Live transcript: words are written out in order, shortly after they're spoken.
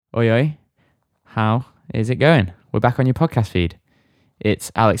Oi, oi. How is it going? We're back on your podcast feed. It's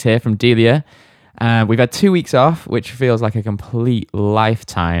Alex here from Delia. We've had 2 weeks off, which feels like a complete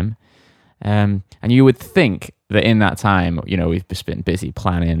lifetime. And you would think that in that time, we've just been busy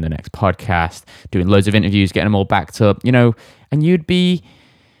planning the next podcast, doing loads of interviews, getting them all backed up, and you'd be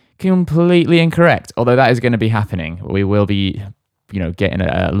completely incorrect. Although that is going to be happening. We will be, getting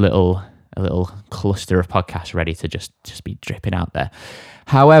a little cluster of podcasts ready to just be dripping out there.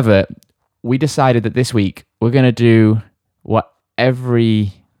 However, we decided that this week we're going to do what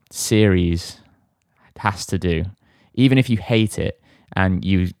every series has to do. Even if you hate it and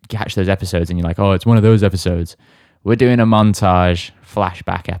you catch those episodes and you're like, oh, it's one of those episodes. We're doing a montage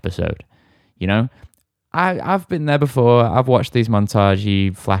flashback episode. I've been there before. I've watched these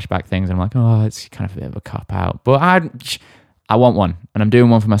montagey flashback things and I'm like, oh, it's kind of a bit of a cop-out. But I want one, and I'm doing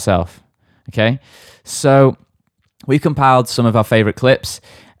one for myself. Okay? So we've compiled some of our favorite clips.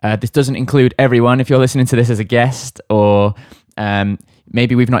 This doesn't include everyone. If you're listening to this as a guest, or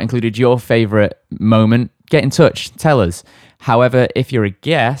maybe we've not included your favorite moment, get in touch. Tell us. However, if you're a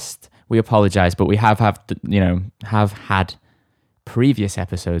guest, we apologize, but we have had previous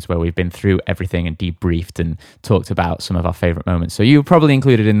episodes where we've been through everything and debriefed and talked about some of our favorite moments. So you're probably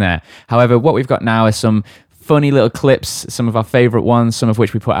included in there. However, what we've got now is some funny little clips, some of our favorite ones, some of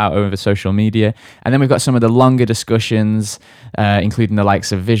which we put out over social media. And then we've got some of the longer discussions, including the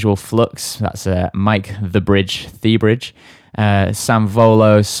likes of Visual Flux. That's Mike The Bridge, Sam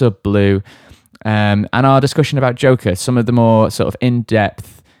Volo, Sub Blue, and our discussion about Joker, some of the more sort of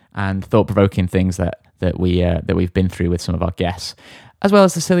in-depth and thought-provoking things that we've been through with some of our guests, as well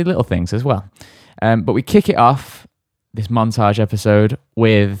as the silly little things as well. But we kick it off, this montage episode,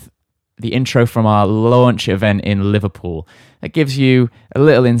 with the intro from our launch event in Liverpool. That gives you a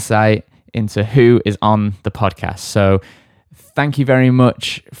little insight into who is on the podcast. So thank you very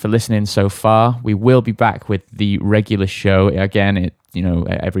much for listening so far. We will be back with the regular show. Again,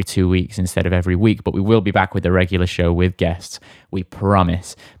 every 2 weeks instead of every week, but we will be back with the regular show with guests. We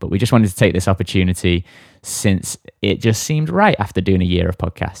promise. But we just wanted to take this opportunity since it just seemed right after doing a year of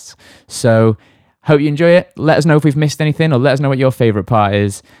podcasts. So hope you enjoy it. Let us know if we've missed anything, or let us know what your favorite part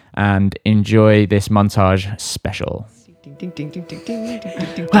is, and enjoy this montage special.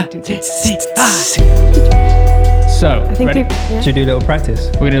 So, I think ready? yeah. Should we do a little practice?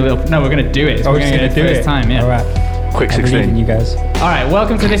 We're going to do it. Oh, We're going to do it this time, yeah. All right. Quick I believe 16. in you guys. All right,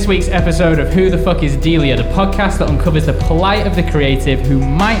 welcome to this week's episode of Who the Fuck is Delia, the podcast that uncovers the plight of the creative who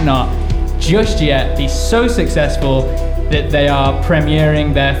might not just yet be so successful that they are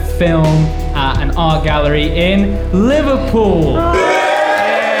premiering their film at an art gallery in Liverpool. Yeah.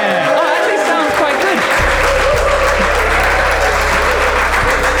 Oh, that actually sounds quite good.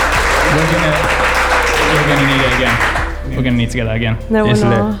 We're gonna need it again. We're gonna need to get that again. No, we're Isn't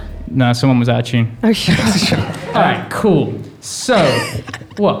not. No, someone was out of tune. Oh, shit. All right, cool. So,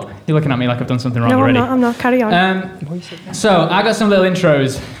 what? You're looking at me like I've done something wrong No, already. I'm not. Carry on. So I got some little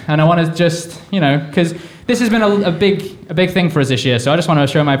intros, and I want to just, because this has been a big thing for us this year. So I just want to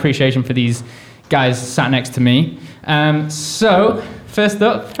show my appreciation for these guys sat next to me. So first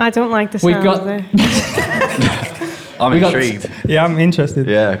up, I don't like the we've sound got- of it. I'm We got- intrigued. Yeah, I'm interested.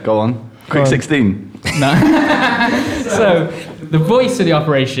 Yeah, go on. Quick on. 16. no. So the voice of the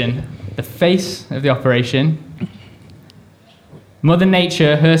operation, the face of the operation, Mother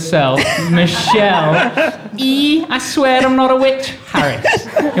Nature herself, Michelle E. I swear I'm not a witch. Harris.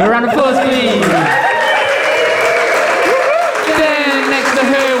 Give a round of applause, please. Then next to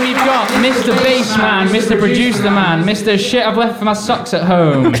her we've got Mr. Bassman, Mr. Producer Man, Mr. Shit I've left for my socks at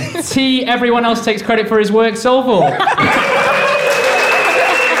home. T. Everyone else takes credit for his work, Soulful.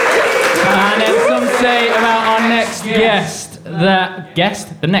 And then some say about our next guest,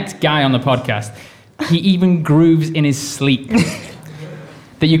 the next guy on the podcast, he even grooves in his sleep.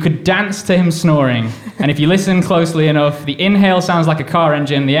 That you could dance to him snoring. And if you listen closely enough, the inhale sounds like a car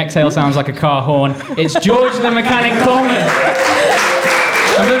engine, the exhale sounds like a car horn. It's George the Mechanic Coleman.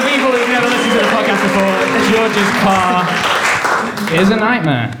 And for the people who've never listened to the podcast before, George's car is a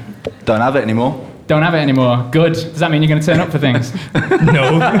nightmare. Don't have it anymore. Don't have it anymore. Good. Does that mean you're going to turn up for things?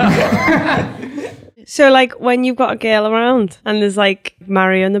 No. So, like, when you've got a girl around and there's, like,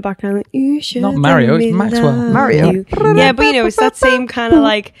 Mario in the background, like, you should Not Mario, let me it's Maxwell. love Mario. you. Yeah, but, it's that same kind of,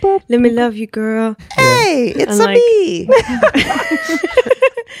 like, let me love you, girl. Hey, it's And, a like- me.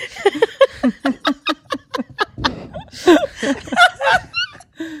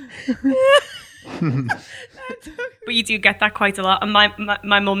 But you do get that quite a lot. And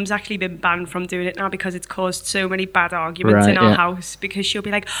my mum's actually been banned from doing it now because it's caused so many bad arguments in our house, because she'll be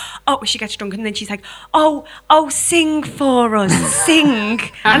like, oh, she gets drunk and then she's like, oh, sing for us, sing.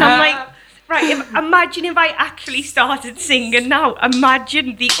 And I'm like, right, imagine if I actually started singing now.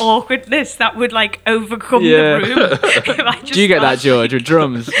 Imagine the awkwardness that would like overcome the room. If I just Do you get that, George, with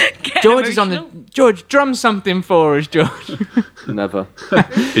drums? George is on the... George, drum something for us, George. Never.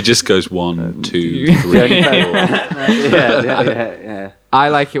 It just goes 1, 2, 3, 4. Yeah. I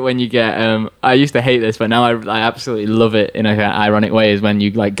like it when you get... I used to hate this, but now I absolutely love it in an ironic way, is when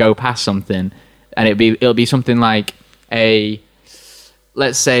you like go past something and it'll be something like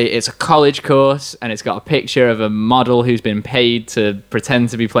let's say it's a college course and it's got a picture of a model who's been paid to pretend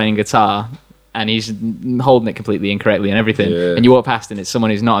to be playing guitar and he's holding it completely incorrectly and everything. Yeah. And you walk past and it's someone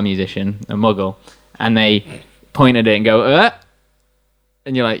who's not a musician, a muggle, and they point at it and go,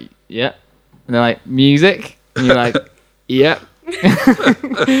 and you're like, yeah. And they're like, music? And you're like, yep.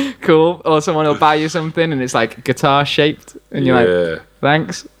 Cool. Or someone will buy you something and it's like guitar shaped and you're like,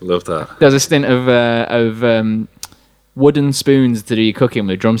 thanks. Love that. There's a stint of wooden spoons to do your cooking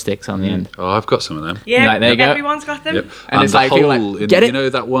with drumsticks on the end. Oh, I've got some of them. Yeah, Like, there you go. everyone's got them. Yep. And it's the like, people are hole like, in, "Get it?" you know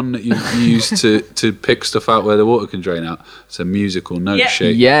that one that you use to pick stuff out where the water can drain out? It's a musical note Yeah.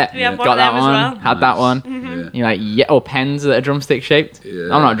 shape. Yeah, We have one got of that them as one. well. Had that one. Yeah. You're like, yeah, or pens that are drumstick shaped. Yeah.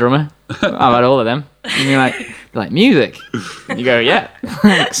 I'm not a drummer. I've had all of them. And you're like music. And you go, yeah,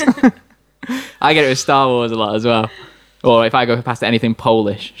 thanks. I get it with Star Wars a lot as well. Or if I go past anything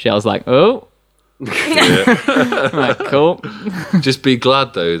Polish, Shell's like, oh. I'm like, cool. Just be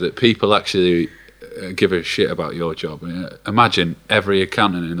glad though that people actually give a shit about your job. Imagine every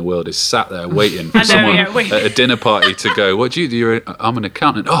accountant in the world is sat there waiting for someone waiting. at a dinner party to go, what do you do? I'm an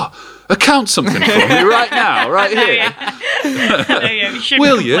accountant. Oh, account something for me right now, right here.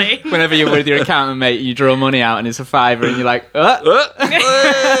 Will you? Whenever you're with your accountant mate, you draw money out and it's a £5 and you're like,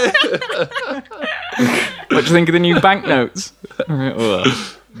 what do you think of the new banknotes?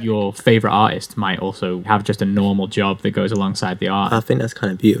 Your favourite artist might also have just a normal job that goes alongside the art. I think that's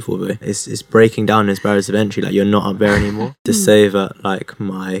kind of beautiful though. It's breaking down those barriers of entry, like you're not up there anymore. To say that like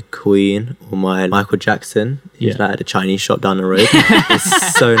my Queen or my Michael Jackson, he's like at a Chinese shop down the road.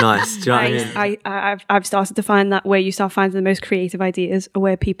 It's so nice. Do you know what I mean? I've started to find that where you start finding the most creative ideas are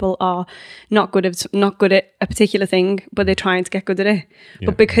where people are not good at a particular thing, but they're trying to get good at it. Yeah.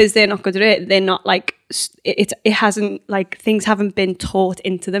 But because they're not good at it, they're not like it hasn't like things haven't been taught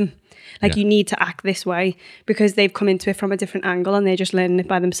into them. Like you need to act this way because they've come into it from a different angle and they're just learning it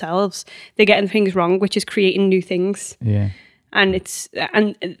by themselves. They're getting things wrong, which is creating new things. Yeah. And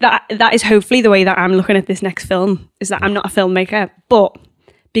that is hopefully the way that I'm looking at this next film, is that I'm not a filmmaker, but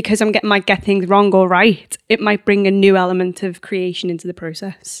because might get things wrong or right, it might bring a new element of creation into the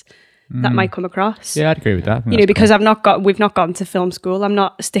process that might come across. Yeah, I'd agree with that. You know, because we've not gone to film school. I'm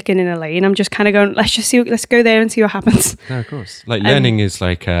not sticking in a lane. I'm just kind of going, let's go there and see what happens. No, of course. Like learning is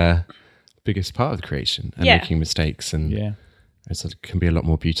like biggest part of the creation and making mistakes, and it can be a lot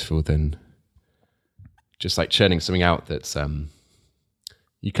more beautiful than just like churning something out that's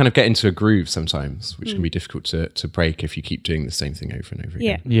you kind of get into a groove sometimes, which can be difficult to break if you keep doing the same thing over and over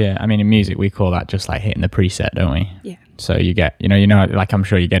again. Yeah, I mean, in music, we call that just like hitting the preset, don't we? Yeah. So you get, you know, like I'm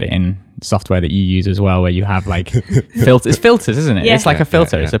sure you get it in software that you use as well, where you have like filters. It's filters, isn't it? Yeah. It's like a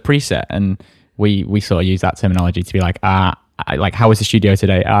filter. It's a preset, and we sort of use that terminology to be like, like how was the studio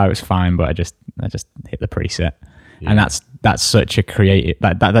today? It was fine, but I just hit the preset. And that's such a creative,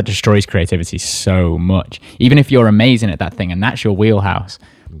 that destroys creativity so much. Even if you're amazing at that thing and that's your wheelhouse,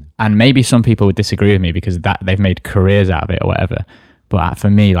 and maybe some people would disagree with me because that they've made careers out of it or whatever. But for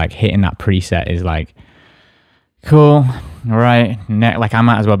me, like hitting that preset is like, cool, all right. Like I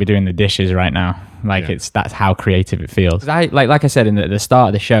might as well be doing the dishes right now. Like that's how creative it feels. Like I said in the start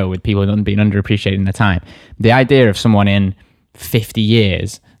of the show, with people being underappreciated in their time, the idea of someone in 50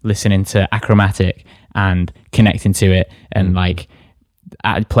 years listening to Achromatic and connecting to it and like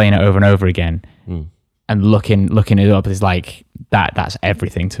playing it over and over again and looking it up is like that's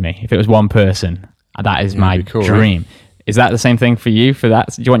everything to me. If it was one person, that is my dream. Right? Is that the same thing for you? For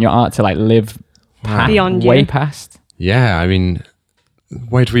that, do you want your art to like live beyond way past? Yeah, I mean,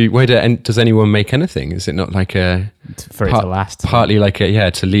 does anyone make anything? Is it not like it to last? Partly like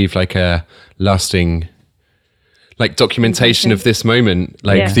to leave like a lasting like documentation of this moment.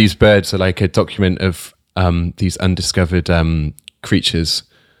 Like these birds are like a document of these undiscovered creatures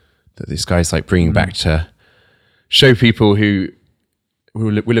that this guy's like bringing back to show people who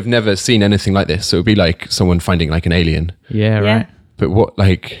will have never seen anything like this. So it would be like someone finding like an alien. Yeah, right. But what,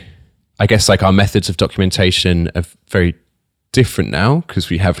 like, I guess like our methods of documentation are very different now because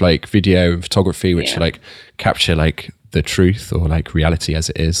we have like video and photography which like capture like the truth or like reality as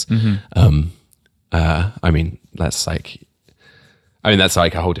it is. I mean that's like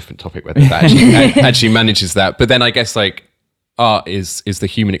a whole different topic whether that actually manages that, but then I guess like art is the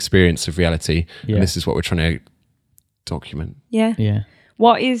human experience of reality, and this is what we're trying to document.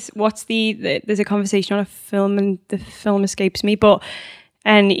 What's there's a conversation on a film and the film escapes me, but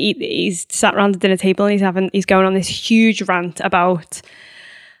and he's sat around the dinner table and he's going on this huge rant about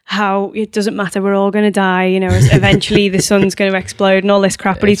how it doesn't matter, we're all going to die, you know, eventually the sun's going to explode and all this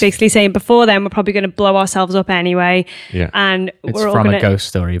crap, but he's basically saying before then we're probably going to blow ourselves up anyway, and it's we're all from gonna, a ghost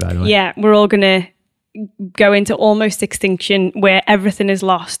story, by the way. we're all going to go into almost extinction where everything is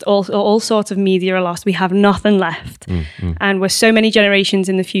lost, all sorts of media are lost, we have nothing left, and we're so many generations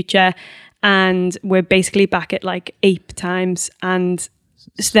in the future, and we're basically back at like ape times, and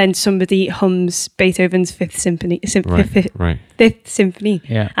then somebody hums Beethoven's Fifth Symphony, Fifth Symphony,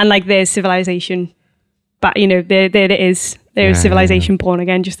 and like there's civilization, but you know there it is, there's civilization born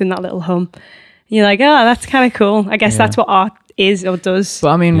again just in that little hum. And you're like, oh, that's kind of cool. I guess that's what art is or does.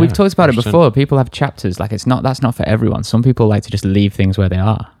 But I mean, we've talked about it before. People have chapters. Like that's not for everyone. Some people like to just leave things where they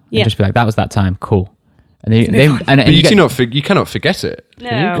are and just be like, that was that time, cool. And but you cannot forget it. No.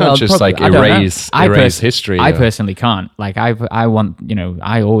 You can't just like erase history. I personally can't. Like I want, you know,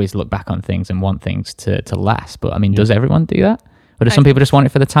 I always look back on things and want things to last. But I mean, does everyone do that? Or do some people just want it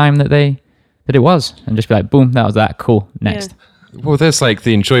for the time that it was and just be like, boom, that was that, cool, next. Well, there's like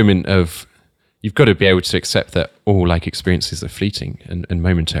the enjoyment of, you've got to be able to accept that all like experiences are fleeting and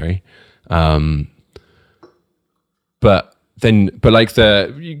momentary. But like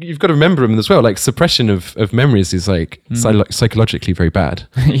you've got to remember them as well. Like suppression of memories is like psychologically very bad.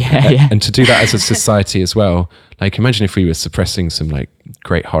 And to do that as a society as well. Like imagine if we were suppressing some like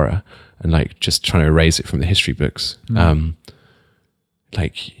great horror and like just trying to erase it from the history books.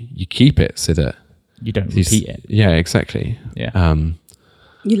 Like you keep it so that you don't repeat it. Yeah, exactly. Yeah.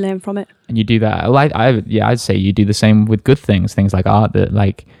 You learn from it. And you do that. Well, I'd say you do the same with good things like art that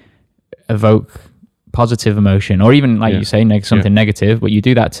like evoke positive emotion, or even like you say, something negative, but you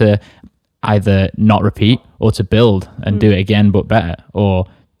do that to either not repeat or to build and do it again but better, or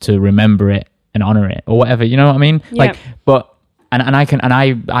to remember it and honor it, or whatever, you know what I mean? Like, but and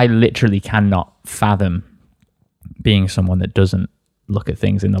I literally cannot fathom being someone that doesn't look at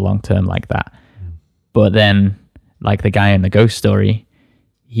things in the long term like that. But then like the guy in the ghost story,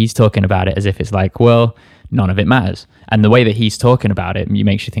 he's talking about it as if it's like, well, none of it matters. And the way that he's talking about it, it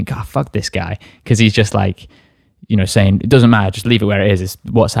makes you think, oh, fuck this guy. Because he's just like, you know, saying, it doesn't matter, just leave it where it is. It's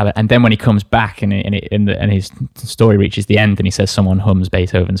what's happening. And then when he comes back and his story reaches the end and he says someone hums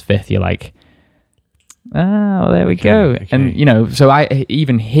Beethoven's Fifth, you're like, oh, there we go. Okay. And, you know, so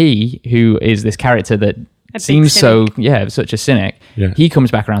even he, who is this character that seems so, such a cynic, he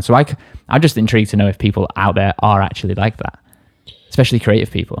comes back around. So I'm just intrigued to know if people out there are actually like that, especially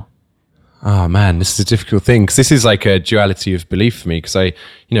creative people. Oh man, this is a difficult thing because this is like a duality of belief for me, because I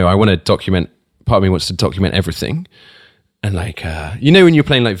want to document, part of me wants to document everything. And like, you know, when you're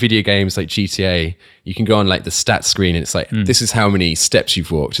playing like video games like GTA, you can go on like the stats screen and it's like, this is how many steps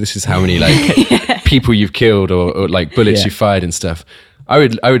you've walked. This is how many like people you've killed or like bullets you've fired and stuff. I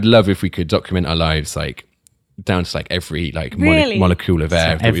would love if we could document our lives like down to like every like molecule of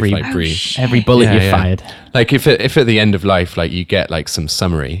air that we've like breathed. Every bullet you've fired. Like if at the end of life, like you get like some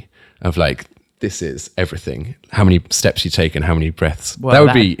summary of like, this is everything, how many steps you take and how many breaths. Well, that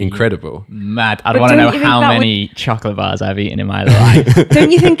would be incredible. Mad. I'd want to know how many chocolate bars I've eaten in my life. Don't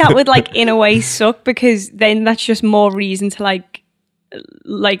you think that would like in a way suck, because then that's just more reason to like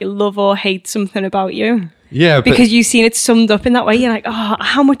love or hate something about you? Yeah, because you've seen it summed up in that way. You're like, oh,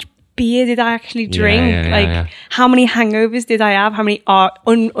 how much beer did I actually drink? How many hangovers did I have? How many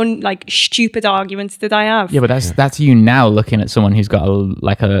like stupid arguments did I have? Yeah, but that's you now looking at someone who's got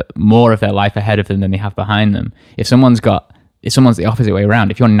a more of their life ahead of them than they have behind them. If someone's the opposite way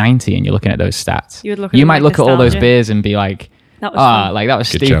around, if you're 90 and you're looking at those stats, you might look at all those beers and be like, that was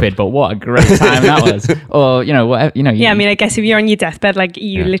stupid, but what a great time that was. Or whatever, Yeah, I mean, I guess if you're on your deathbed, like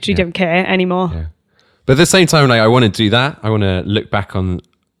you literally don't care anymore. Yeah. But at the same time, like I want to do that. I want to look back on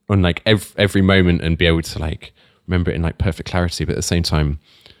like every moment and be able to like remember it in like perfect clarity. But at the same time,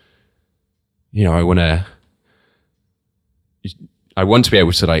 I want to be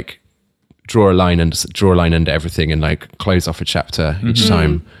able to like draw a line under everything and like close off a chapter each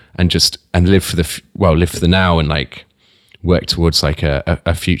time and live for the now and like work towards like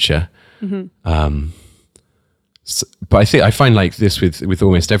a future. But I find like this with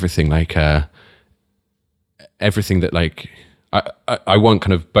almost everything, like everything that like I want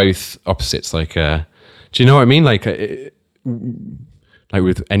kind of both opposites. Like, do you know what I mean? Like like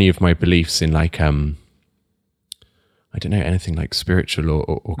with any of my beliefs in like I don't know, anything like spiritual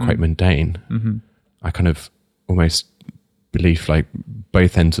or quite mundane, I kind of almost believe like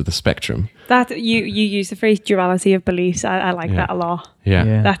both ends of the spectrum. That you use the phrase duality of beliefs. I like that a lot.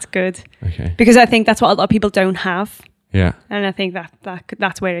 Yeah. That's good. Okay. Because I think that's what a lot of people don't have. Yeah. And I think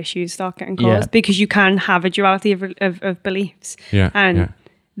that's where issues start getting caused, because you can have a duality of beliefs. Yeah. And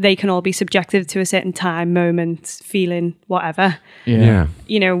they can all be subjective to a certain time, moment, feeling, whatever. Yeah.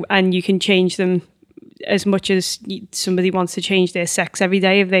 You know, and you can change them as much as somebody wants to change their sex every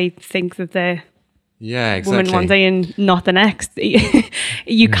day if they think that they're woman one day and not the next.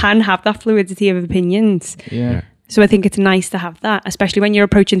 You can have that fluidity of opinions. Yeah. So I think it's nice to have that, especially when you're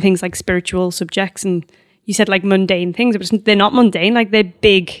approaching things like spiritual subjects. And you said like mundane things, but they're not mundane. Like they're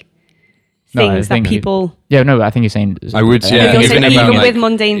big things that people. Yeah, no, I think you're saying. I would. Yeah. You're saying even with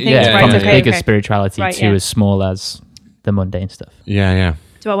mundane things, yeah, right? from as big okay. as spirituality to as small as the mundane stuff. Yeah. Yeah.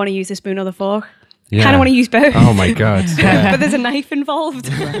 Do I want to use the spoon or the fork? Yeah. Kind of want to use both. Oh my god! But there's a knife involved.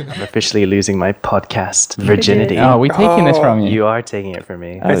 I'm officially losing my podcast virginity. Oh, are we taking this from you? You are taking it from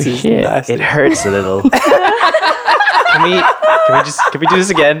me. Oh shit! It hurts a little. Can we do this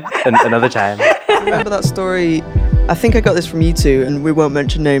again another time? Remember that story? I think I got this from you two, and we won't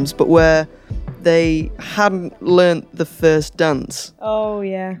mention names, but where they hadn't learnt the first dance. Oh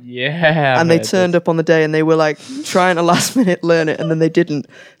yeah. Yeah. And they turned up on the day and they were like trying to last minute learn it, and then they didn't.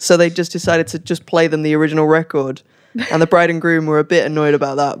 So they just decided to just play them the original record. And the bride and groom were a bit annoyed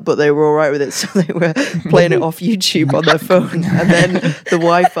about that, but they were all right with it. So they were playing it off YouTube on their phone. And then the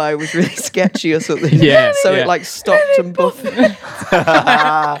Wi-Fi was really sketchy or something. Yeah. So it like stopped and buffered.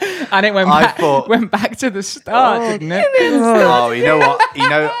 And it went back to the start, didn't it? Oh, you know what?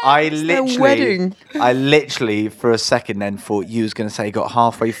 I wedding. literally for a second then thought you was going to say you got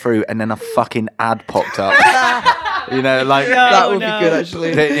halfway through and then a fucking ad popped up. That would be good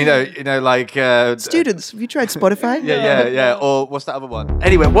actually. Like Students, have you tried Spotify? Yeah. Or what's that other one?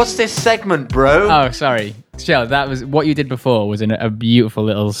 Anyway, what's this segment, bro? Oh, sorry, Shell. That was what you did before. Was in a beautiful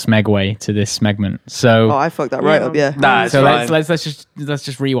little smegway to this segment. So. Oh, I fucked that right up. Yeah. Nah, so let's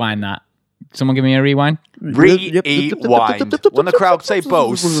just rewind that. Someone give me a rewind. Rewind. When the crowd say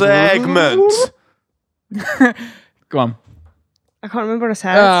both, segment. Go on. I can't remember what I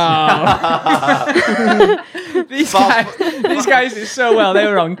said. Oh. These guys did so well. They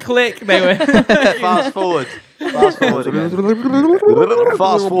were on click. They were. Fast forward. Fast forward.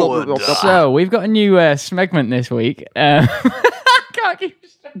 So we've got a new smegment this week. Can't keep.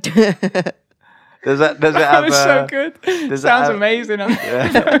 Does it have? That was so good. Sounds amazing. Does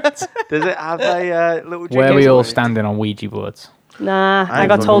it have a little? Where we all standing on Ouija boards? Nah, I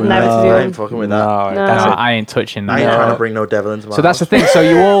got told never to do I it. ain't fucking with that. No. I ain't touching that. I ain't trying to bring no devil into my So that's the thing. So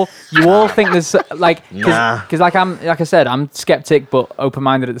you all think there's like, Nah. because like I said, I'm skeptic but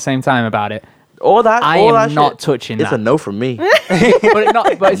open-minded at the same time about it. all that. I all am that not shit, touching It's that. a no from me.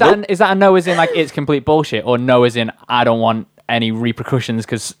 But is that a no as in like it's complete bullshit, or no as in I don't want any repercussions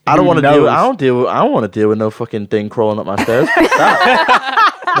because I don't want to deal. I don't want to deal with no fucking thing crawling up my stairs.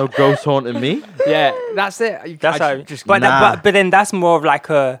 No ghost haunting me. Yeah, that's it. That's how. But then that's more of like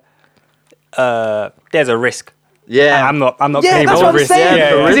a. There's a risk. Yeah, I'm not. Yeah, paying that's no what I'm risk. saying.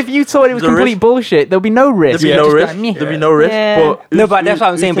 Yeah. Because if you thought it was There's a complete risk. bullshit, there'll be no risk. There'd be no Just risk. like, There'd be no risk. Yeah. But No, but that's what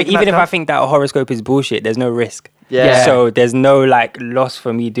I'm who's saying. But taking even that if I chance? think that a horoscope is bullshit, there's no risk. Yeah. So there's no like loss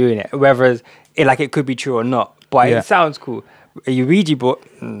for me doing it. Whether it could be true or not. But Yeah. it sounds cool. A Ouija board.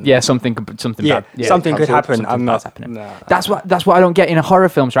 Yeah, something Yeah, bad. Yeah, something could happen. something I'm bad's not happening. Nah. That's what I don't get in horror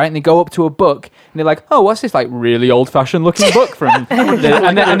films, right? And they go up to a book and they're like, "Oh, what's this like really old-fashioned looking book from?"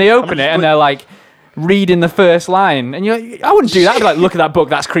 and they open it and they're like reading the first line, and you're like, I wouldn't do that. I'd be like, "Look at that book.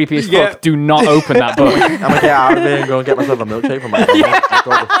 That's creepy as fuck. Do not open that book." I'm gonna get out of here and go and get myself a milkshake from my mum. I'll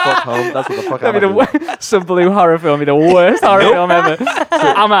go the fuck home. That's what the fuck I'm That'd be doing. some blue horror film. Be the worst horror film ever.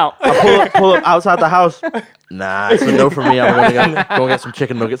 I'm out. I pull up outside the house. Nah, it's a no for me. I'm gonna go and get some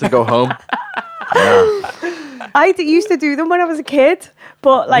chicken nuggets and go home. Nah. I used to do them when I was a kid,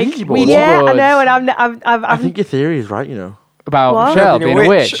 but like, Ouija boards? yeah, I know, and I think your theory is right, you know. About What? Michelle Being being a a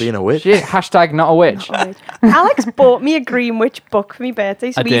witch. witch. Being a witch. Shit, hashtag not a witch. Alex bought me a Green Witch book for my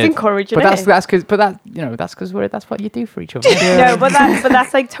birthday, so I he's did. encouraging But it. that's because that's what you do for each other. No, but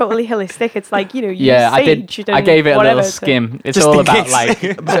that's like totally holistic. It's like, you know, you Yeah, I sage did. and I gave it a whatever, little so- skim. It's Just all in about case. like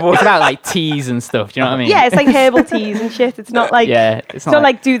it's about like teas and stuff. Do you know what I mean? Yeah, it's like herbal teas and shit. It's not like Yeah, it's not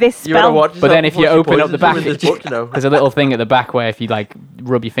like do this You better spell. watch But then if you yourself open before up she the back, poisons this book, you know. there's a little thing at the back where if you like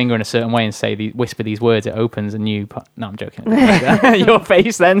rub your finger in a certain way and say whisper these words, it opens a new. No, I'm joking. Your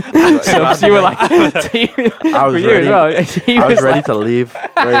face then. So you were like, I was for you ready. as well. He I was ready like- to leave,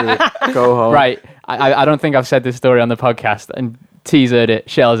 ready to go home. Right. I don't think I've said this story on the podcast, and T's heard it,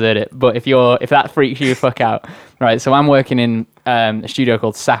 Shell's heard it, but if that freaks you the fuck out, right? So I'm working in a studio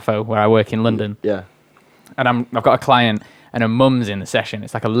called Sappho, where I work in London. Yeah. And I've got a client, and her mum's in the session.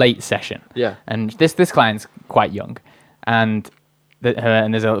 It's like a late session. Yeah. And this client's quite young, and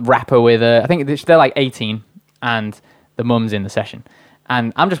there's a rapper with her. I think they're like 18, and the mum's in the session.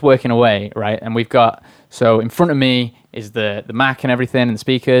 And I'm just working away, right? And we've got, so in front of me is the Mac and everything and the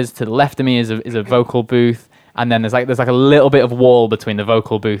speakers. To the left of me is a vocal booth. And then there's like a little bit of wall between the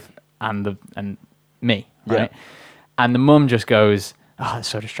vocal booth and me, right? Yeah. And the mum just goes, "Oh, that's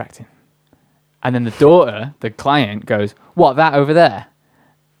so distracting." And then the daughter, the client, goes, "What, that over there?"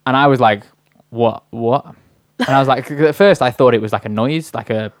 And I was like, What? And I was like, at first I thought it was like a noise, like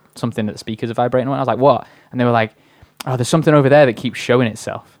something that the speakers are vibrating on. I was like, "What?" And they were like, "Oh, there's something over there that keeps showing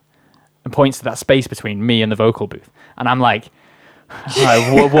itself," and points to that space between me and the vocal booth. And I'm like,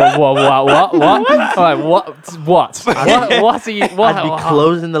 what? What are you? What? I'd be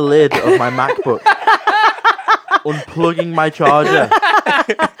closing the lid of my MacBook, unplugging my charger,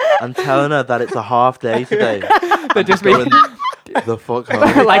 and telling her that it's a half day today. They're just being the fuck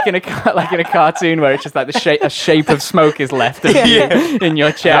home. like in a cartoon where it's just like a shape of smoke is left of you in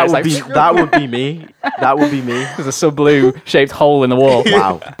your chair. That would be me. That would be me. There's a sub-blue shaped hole in the wall.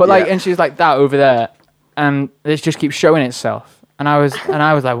 Wow. But and she's like, "That over there," and it just keeps showing itself. And I was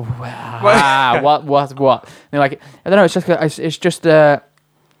like, wow, what? And they're like, "I don't know.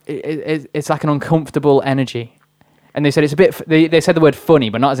 It's like an uncomfortable energy." And they said it's a bit. They said the word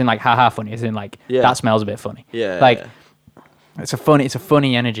funny, but not as in like haha funny, as in like that smells a bit funny. Yeah. Like it's a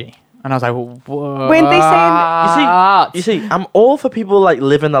funny energy. And I was like, whoa. When they say, you see, I'm all for people like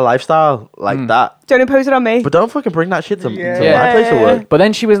living the lifestyle like that. Don't impose it on me. But don't fucking bring that shit to my place of work. But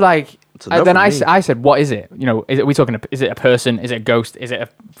then she was like, then I me. said, "What is it? You know, are we talking? Is it a person? Is it a ghost? Is it a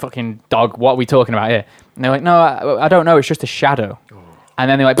fucking dog? What are we talking about here?" And they're like, "No, I don't know. It's just a shadow." And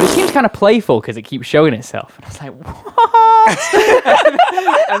then they're like, "But it seems kind of playful because it keeps showing itself." And I was like,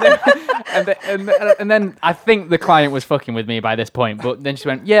 "What?" and then I think the client was fucking with me by this point. But then she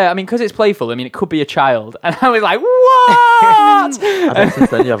went, "Yeah, I mean, because it's playful. I mean, it could be a child." And I was like, "What?" I think since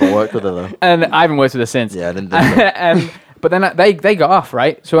then you haven't worked with her though. And I haven't worked with her since. Yeah, I didn't. But then they got off,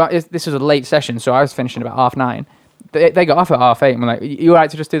 right? So this was a late session, so I was finishing about 9:30. They got off at 8:30 and were like, "You all right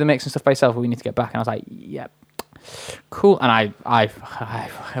to just do the mix and stuff by yourself, or we need to get back?" And I was like, "Yep." Cool. And I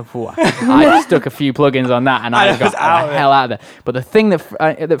stuck a few plugins on that, and I got the hell out of there. But the thing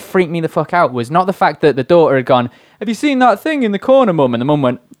that freaked me the fuck out was not the fact that the daughter had gone, "Have you seen that thing in the corner, Mum?" And the mum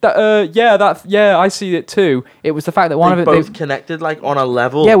went, yeah, I see it too. It was the fact that one of it both connected like on a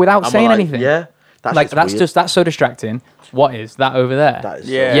level. Yeah, without saying anything. Yeah. That's so distracting. What is that over there? That is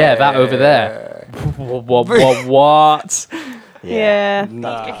that over there. What? Yeah.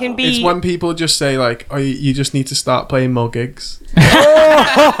 It can be. It's when people just say like, "Oh, you just need to start playing more gigs." That's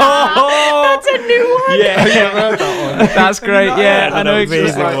a new one. Yeah, I've heard that one. That's great. I know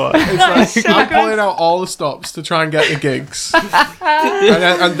exactly. It's like I'm pulling out all the stops to try and get the gigs,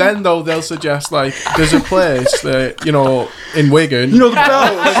 and then they'll suggest like, "There's a place that in Wigan." You know the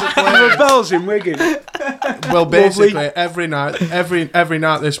bells. There were bells in Wigan. Well, basically every night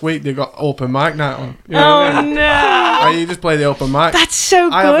this week they got open mic night on. You know what I mean? No! And you just play the open mic. That's so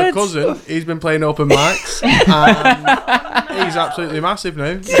good. I have a cousin. He's been playing open mics, and he's absolutely massive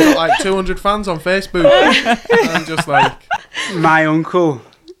now. He's got like 200 fans on Facebook. And I'm just like, my uncle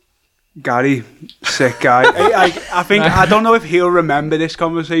Gary, sick guy. I think I don't know if he'll remember this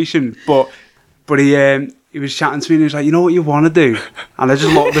conversation, but he was chatting to me and he was like, "You know what you want to do?" And I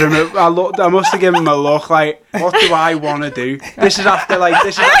just looked at him. I must have given him a look like, "What do I want to do?" This is after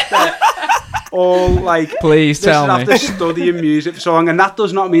all like. Please tell me. This is after studying music for so long, and that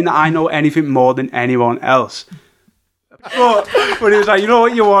does not mean that I know anything more than anyone else. But he was like, "You know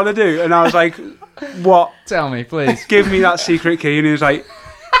what you want to do?" And I was like, "What?" Tell me, please. Give me that secret key. And he was like,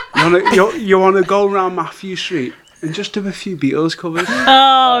 "You want to go around Matthew Street and just do a few Beatles covers?"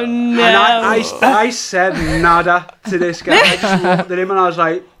 Oh no! And I said nada to this guy. I just looked at him and I was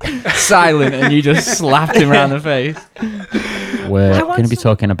like, silent, and you just slapped him around the face. We're going to be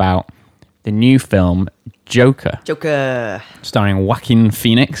talking about the new film Joker, starring Joaquin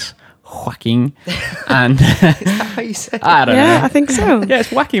Phoenix. And is that how you say it? I don't know. Yeah, I think so. Yeah, it's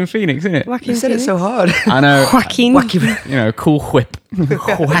Joaquin Phoenix, isn't it? You said it so hard. I know. Joaquin. Cool whip.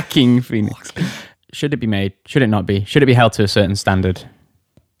 Joaquin Phoenix. Should it be made? Should it not be? Should it be held to a certain standard?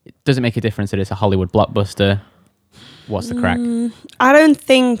 Does it make a difference that it's a Hollywood blockbuster? What's the crack? I don't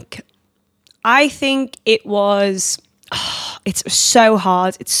think. I think it was. It's so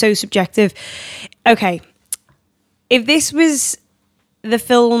hard. It's so subjective. Okay. If this was the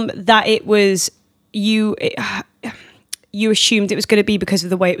film that it was you assumed it was going to be because of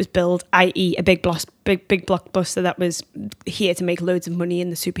the way it was billed, i.e. a big blockbuster that was here to make loads of money in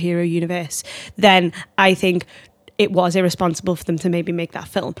the superhero universe, then I think it was irresponsible for them to maybe make that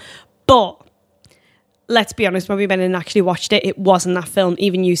film. But let's be honest, when we went and actually watched it, it wasn't that film.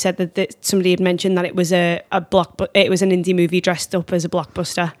 Even you said that somebody had mentioned that it was it was an indie movie dressed up as a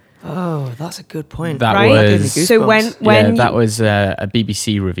blockbuster. Oh, that's a good point. That right? was so when that was a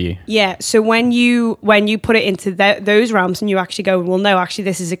BBC review. Yeah. So when you put it into those realms and you actually go, well, no, actually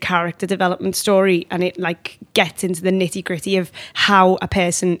this is a character development story, and it like gets into the nitty gritty of how a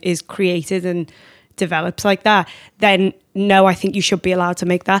person is created and develops like that, then no, I think you should be allowed to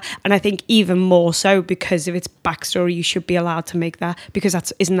make that. And I think even more so because of its backstory, you should be allowed to make that, because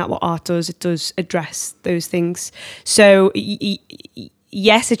isn't that what art does? It does address those things. So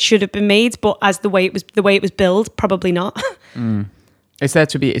yes, it should have been made, but as the way it was billed, probably not. It's there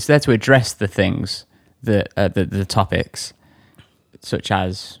to address the things that the topics, such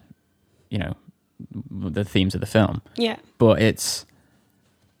as, you know, the themes of the film. Yeah. But it's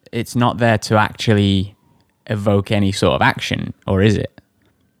not there to actually evoke any sort of action, or is it?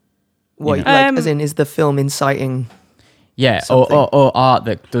 What, You know? as in, is the film inciting? Yeah, or art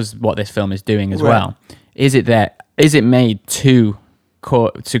that does what this film is doing as Right. well. Is it there? Is it made to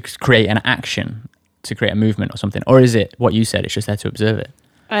create an action, to create a movement or something, or is it what you said? It's just there to observe it.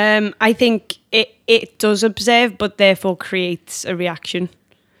 I think it does observe, but therefore creates a reaction.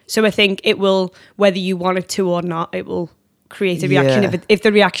 So I think it will, whether you want it to or not, it will create a reaction if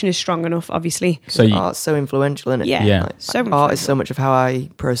the reaction is strong enough, obviously. So art's so influential, isn't it? Yeah. Like, So art is so much of how I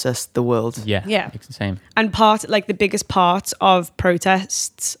process the world. Yeah. It's the same. And the biggest part of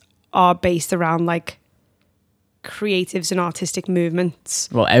protests are based around like creatives and artistic movements.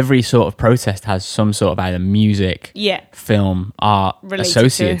 Well, every sort of protest has some sort of either music, film, art Related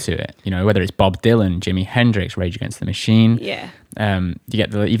associated to it. You know, whether it's Bob Dylan, Jimi Hendrix, Rage Against the Machine. Yeah. You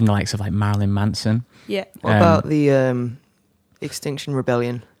get even the likes of like Marilyn Manson. Yeah. What about the Extinction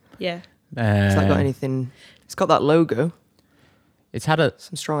Rebellion? Yeah. Has that got anything? It's got that logo. It's had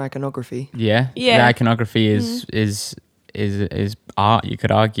some strong iconography. Yeah. The iconography is art, you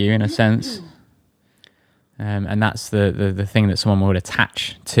could argue, in a sense. And that's the thing that someone would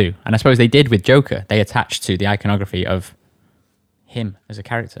attach to. And I suppose they did with Joker. They attached to the iconography of him as a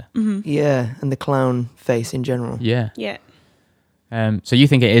character. Mm-hmm. Yeah, and the clown face in general. Yeah. Yeah. So you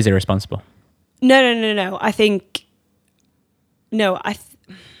think it is irresponsible? No. I think I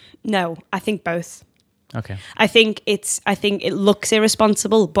think both. Okay. I think it looks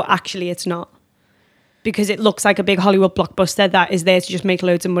irresponsible, but actually it's not. Because it looks like a big Hollywood blockbuster that is there to just make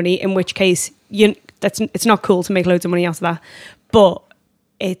loads of money, in which case it's not cool to make loads of money out of that. But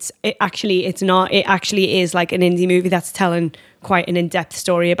it's not. It actually is like an indie movie that's telling quite an in-depth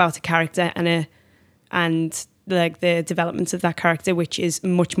story about a character and like the development of that character, which is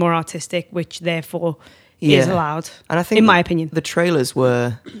much more artistic, which therefore is allowed. And I think, in my opinion, the trailers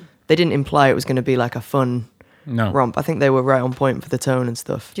they didn't imply it was going to be like a fun romp. I think they were right on point for the tone and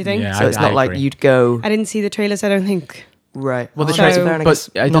stuff. Do you think? Yeah, so it's not like you'd go. I didn't see the trailers, I don't think. Right. Well, the trailers, trailers,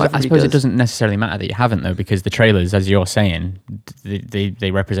 but I suppose it doesn't necessarily matter that you haven't, though, because the trailers, as you're saying,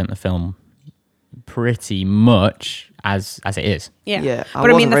 they represent the film pretty much as it is. Yeah. I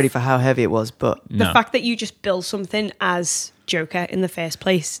wasn't ready for how heavy it was, but the fact that you just build something as Joker in the first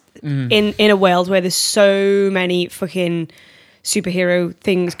place in a world where there's so many fucking superhero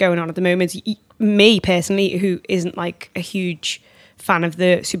things going on at the moment. Me personally, who isn't like a huge fan of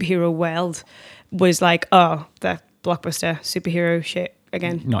the superhero world, was like, oh, the blockbuster superhero shit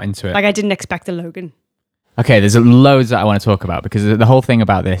again. Not into it. Like, I didn't expect a Logan. Okay, there's loads that I want to talk about, because the whole thing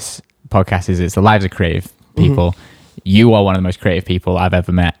about this podcast is it's the lives of creative people. You are one of the most creative people I've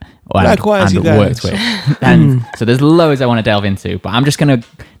ever met and worked with. And so there's loads I want to delve into, but I'm just going to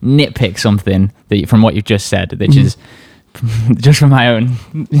nitpick something from what you've just said, which is just for my own,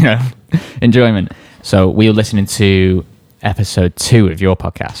 enjoyment. So we were listening to episode 2 of your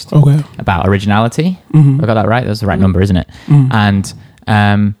podcast about originality. I got that right? That's the right number, isn't it? And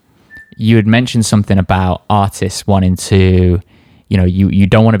you had mentioned something about artists wanting to, you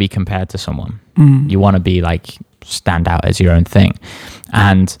don't want to be compared to someone. You want to be like stand out as your own thing.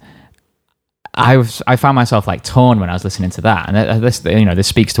 And I found myself like torn when I was listening to that. And this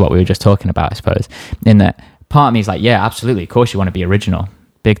speaks to what we were just talking about, I suppose, in that part of me is like, yeah, absolutely. Of course you want to be original,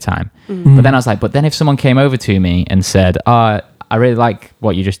 big time. But then I was like, but then if someone came over to me and said, I really like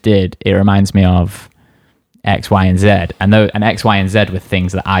what you just did. It reminds me of X, Y, and Z. And X, Y, and Z were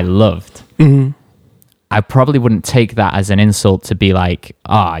things that I loved. I probably wouldn't take that as an insult to be like,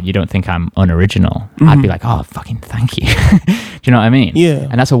 you don't think I'm unoriginal. I'd be like, fucking thank you. Do you know what I mean? Yeah.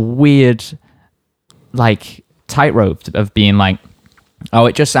 And that's a weird like tightrope of being like, oh,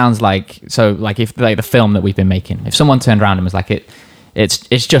 it just sounds like, so like if like the film that we've been making, if someone turned around and was like,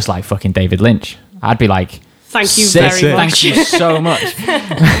 it's just like fucking David Lynch, I'd be like, thank you very much. Thank you so much. Do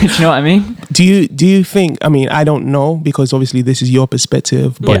you know what I mean? Do you think, I mean, I don't know, because obviously this is your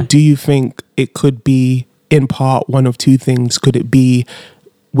perspective, but do you think it could be in part one of two things? Could it be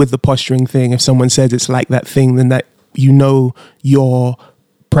with the posturing thing, if someone says it's like that thing, then that, you know, your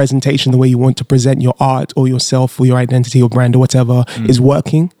presentation, the way you want to present your art or yourself or your identity or brand or whatever is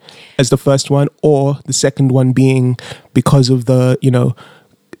working, as the first one? Or the second one being because of the, you know,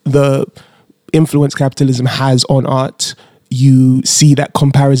 the influence capitalism has on art, you see that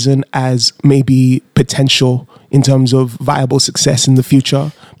comparison as maybe potential in terms of viable success in the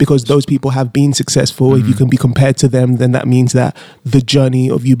future, because those people have been successful. If you can be compared to them, then that means that the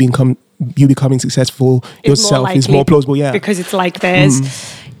journey of you becoming successful yourself is more plausible. Yeah, because it's like theirs.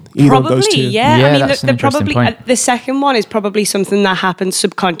 Probably, yeah. I mean, that's an interesting point. the second one is probably something that happens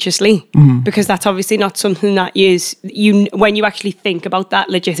subconsciously, because that's obviously not something that is when you actually think about that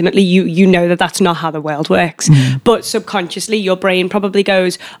legitimately, you know that that's not how the world works. But subconsciously, your brain probably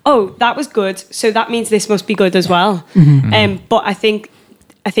goes, "Oh, that was good, so that means this must be good as well." But I think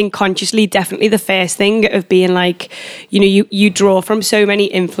consciously, definitely the first thing of being like, you know, you draw from so many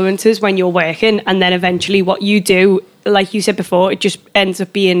influences when you're working, and then eventually what you do, like you said before, it just ends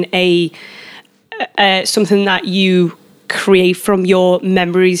up being a something that you create from your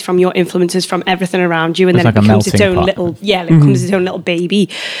memories, from your influences, from everything around you, and then like it becomes its own little, becomes its own little baby.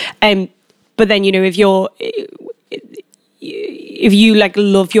 But then, you know, if you like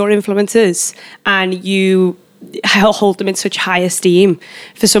love your influences and you hold them in such high esteem,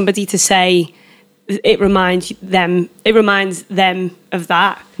 for somebody to say it reminds them of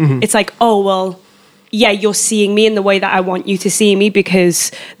that, it's like, oh well, yeah, you're seeing me in the way that I want you to see me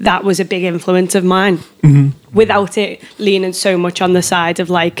because that was a big influence of mine, without it leaning so much on the side of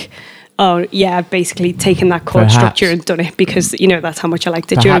like, oh yeah, I've basically taken that chord structure and done it because, you know, that's how much I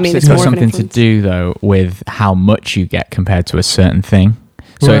liked it. Do you know what I mean? It's got something to do though with how much you get compared to a certain thing.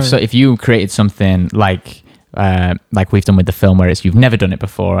 So if you created something like we've done with the film, where it's you've never done it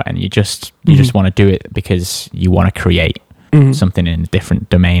before and you just want to do it because you want to create something in a different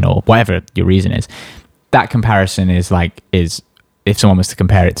domain or whatever your reason is, that comparison is if someone was to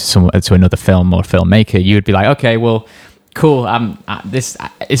compare it to another film or filmmaker, you would be like, okay, well, cool, this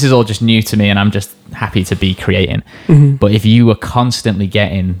is all just new to me and I'm just happy to be creating. But if you were constantly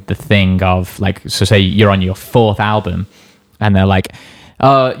getting the thing of like, so say you're on your 4th album and they're like,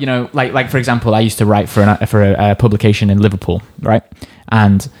 you know, like for example, I used to write for a publication in Liverpool, right?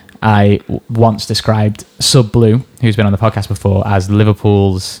 And I once described Sub Blue, who's been on the podcast before, as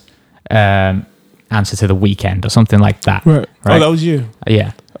Liverpool's answer to The Weeknd or something like that. Right. Oh, that was you.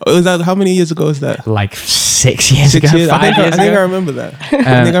 Yeah. Was that, how many years ago was that? Like 6 years ago. 5 years ago. I think I remember that.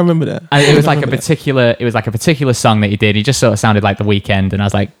 I think I remember that. And it was like a particular song that he did. He just sort of sounded like The Weeknd, and I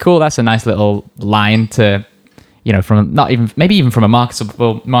was like, cool, that's a nice little line to, you know, from maybe even from a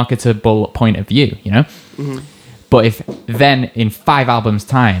marketable point of view, you know. But if then in 5 albums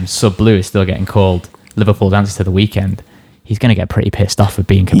time, Sub Blue is still getting called Liverpool's answer to The Weeknd, he's going to get pretty pissed off for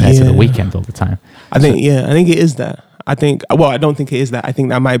being compared to The Weeknd all the time. I think it is that. I don't think it is that. I think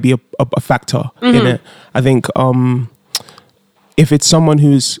that might be a factor in it. I think if it's someone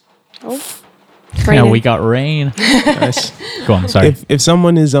who's... Yeah, we got rain. Nice. Go on, sorry. If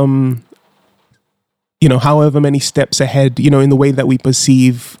someone is... you know, however many steps ahead, you know, in the way that we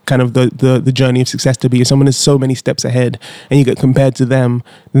perceive kind of the journey of success to be, if someone is so many steps ahead and you get compared to them,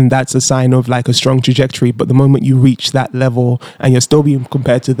 then that's a sign of like a strong trajectory. But the moment you reach that level and you're still being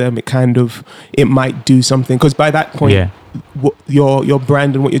compared to them, it might do something. Because by that point, your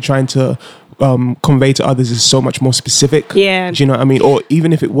brand and what you're trying to convey to others is so much more specific. Yeah. Do you know what I mean? Or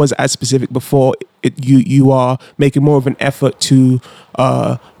even if it was as specific before, you are making more of an effort to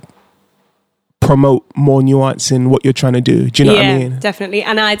promote more nuance in what you're trying to do. Do you know what I mean? Definitely.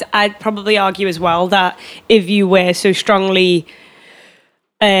 And I'd probably argue as well that if you were so strongly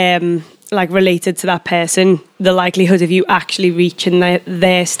like related to that person, the likelihood of you actually reaching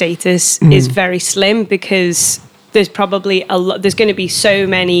their status is very slim, because there's probably there's going to be so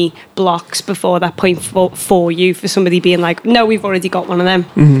many blocks before that point for you, for somebody being like, no, we've already got one of them.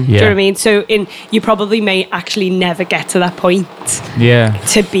 Do you know what I mean? So you probably may actually never get to that point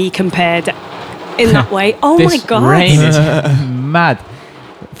to be compared in that way. Oh my god, rain is mad.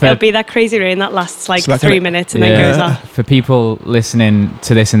 It'll be that crazy rain that lasts like 3 minutes and then goes off. For people listening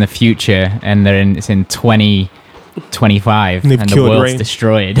to this in the future and it's in 2025 and the world's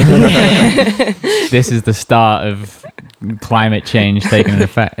destroyed, this is the start of climate change taking an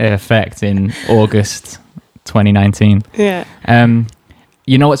effect in August 2019. Yeah.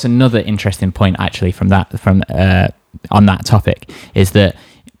 You know what's another interesting point actually from on that topic is that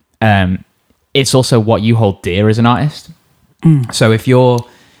it's also what you hold dear as an artist. So if you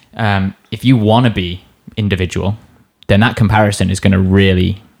want to be individual, then that comparison is going to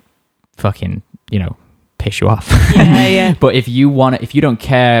really fucking, piss you off. Yeah. But if you don't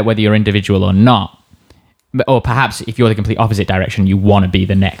care whether you're individual or not, or perhaps if you're the complete opposite direction, you want to be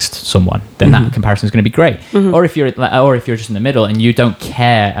the next someone, then that comparison is going to be great. Or if you're just in the middle and you don't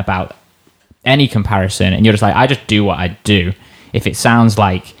care about any comparison and you're just like, I just do what I do. If it sounds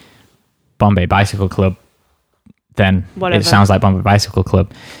like Bombay Bicycle Club, then Whatever. It sounds like Bombay Bicycle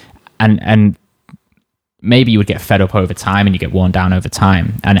Club, and maybe you would get fed up over time and you get worn down over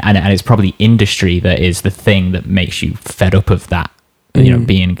time, and it's probably industry that is the thing that makes you fed up of that,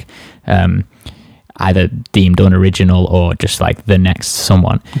 being either deemed unoriginal or just like the next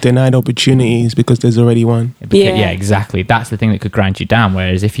someone. Denied opportunities because there's already one. Yeah, exactly. That's the thing that could grind you down.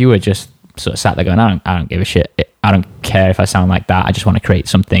 Whereas if you were just sort of sat there going, I don't give a shit. I don't care if I sound like that. I just want to create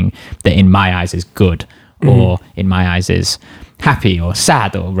something that in my eyes is good, or in my eyes is happy or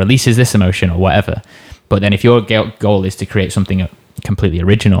sad or releases this emotion or whatever. But then if your goal is to create something completely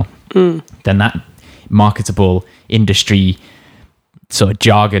original, then that marketable industry sort of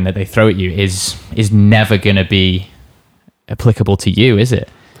jargon that they throw at you is never going to be applicable to you, is it?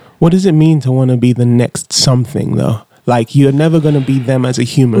 What does it mean to want to be the next something, though? Like, you're never going to be them as a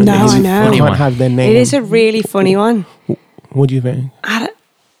human. No, I know. You can't have their name. It is a really funny one. What do you think? I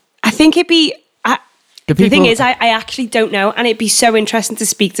think it'd be... The thing is, I actually don't know, and it'd be so interesting to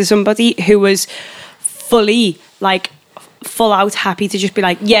speak to somebody who was fully, like, full out happy to just be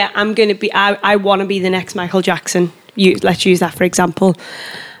like, yeah, I'm going to be... I want to be the next Michael Jackson. Let's use that for example.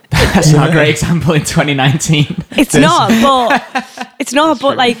 That's not a great example in 2019. It's not,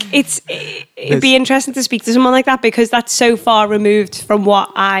 but like it'd be interesting to speak to someone like that because that's so far removed from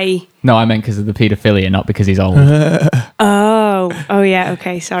what I... No, I meant because of the paedophilia, not because he's old. Oh yeah,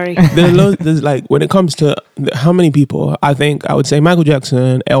 okay, sorry. There's like, when it comes to how many people, I think I would say Michael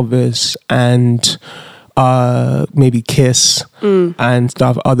Jackson, Elvis, and maybe Kiss and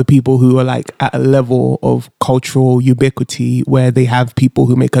stuff, other people who are like at a level of cultural ubiquity where they have people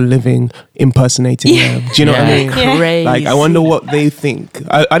who make a living impersonating them. Do you know what I mean? Crazy. Like, I wonder what they think.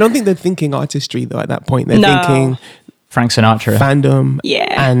 I don't think they're thinking artistry though at that point. They're thinking Frank Sinatra, fandom,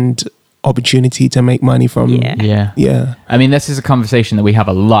 and opportunity to make money from. Yeah. I mean, this is a conversation that we have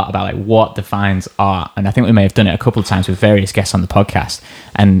a lot about, like, what defines art, and I think we may have done it a couple of times with various guests on the podcast.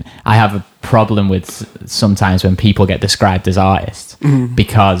 And I have a problem with sometimes when people get described as artists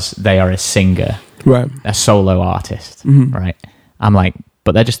because they are a singer, right? A solo artist, right? I'm like,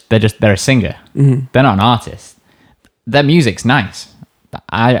 but they're a singer. They're not an artist. Their music's nice.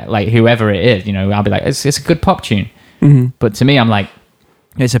 I like whoever it is, I'll be like, it's a good pop tune. But to me, I'm like,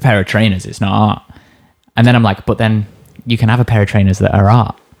 it's a pair of trainers, it's not art. And then I'm like, but then you can have a pair of trainers that are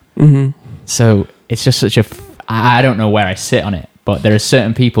art. So it's just I don't know where I sit on it, but there are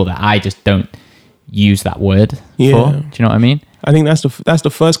certain people that I just don't use that word for. Do you know what I mean? I think that's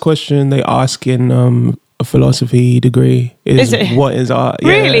the first question they ask in a philosophy degree is what is art?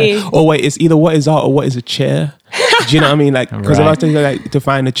 Really? Or wait, it's either what is art or what is a chair? Do you know what I mean? Like, because if I was to like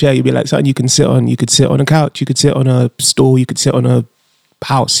define a chair, you'd be like something you can sit on. You could sit on a couch. You could sit on a stool. You could sit on a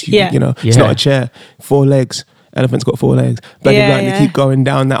house. It's not a chair. 4 legs. Elephant's got 4 legs. But they keep going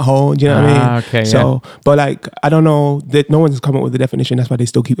down that hole. Do you know what I mean? Okay. So, but like, I don't know. No one's come up with the definition. That's why they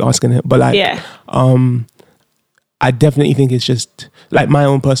still keep asking it. But like, I definitely think it's just like my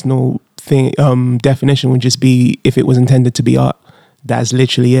own personal thing. Definition would just be if it was intended to be art. That's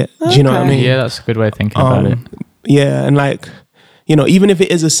literally it. Do you know what I mean? Yeah, that's a good way of thinking about it. Yeah, and like, even if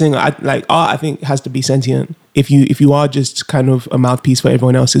it is a singer, art I think has to be sentient. If you are just kind of a mouthpiece for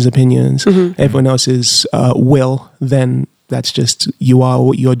everyone else's opinions, everyone else's will, then that's just you are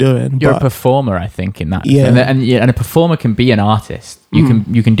what you're doing. You're a performer, I think, in that. Yeah. And a performer can be an artist. You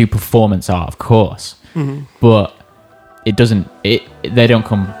can do performance art, of course, but it doesn't. They don't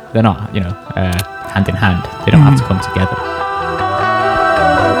come. They're not hand in hand. They don't have to come together.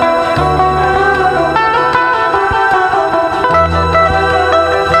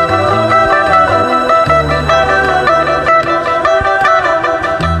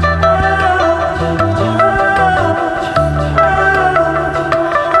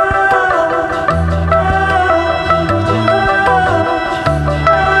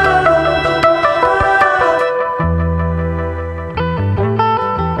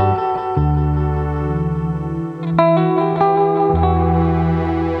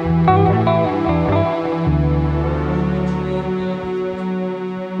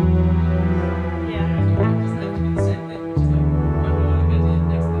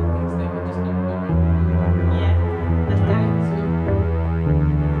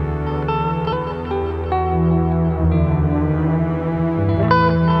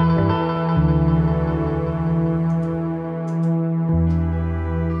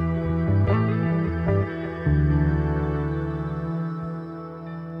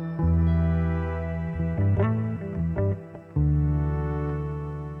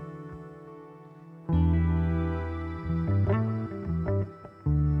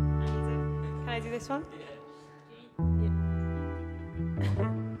 this one?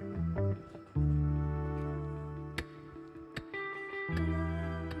 Yeah.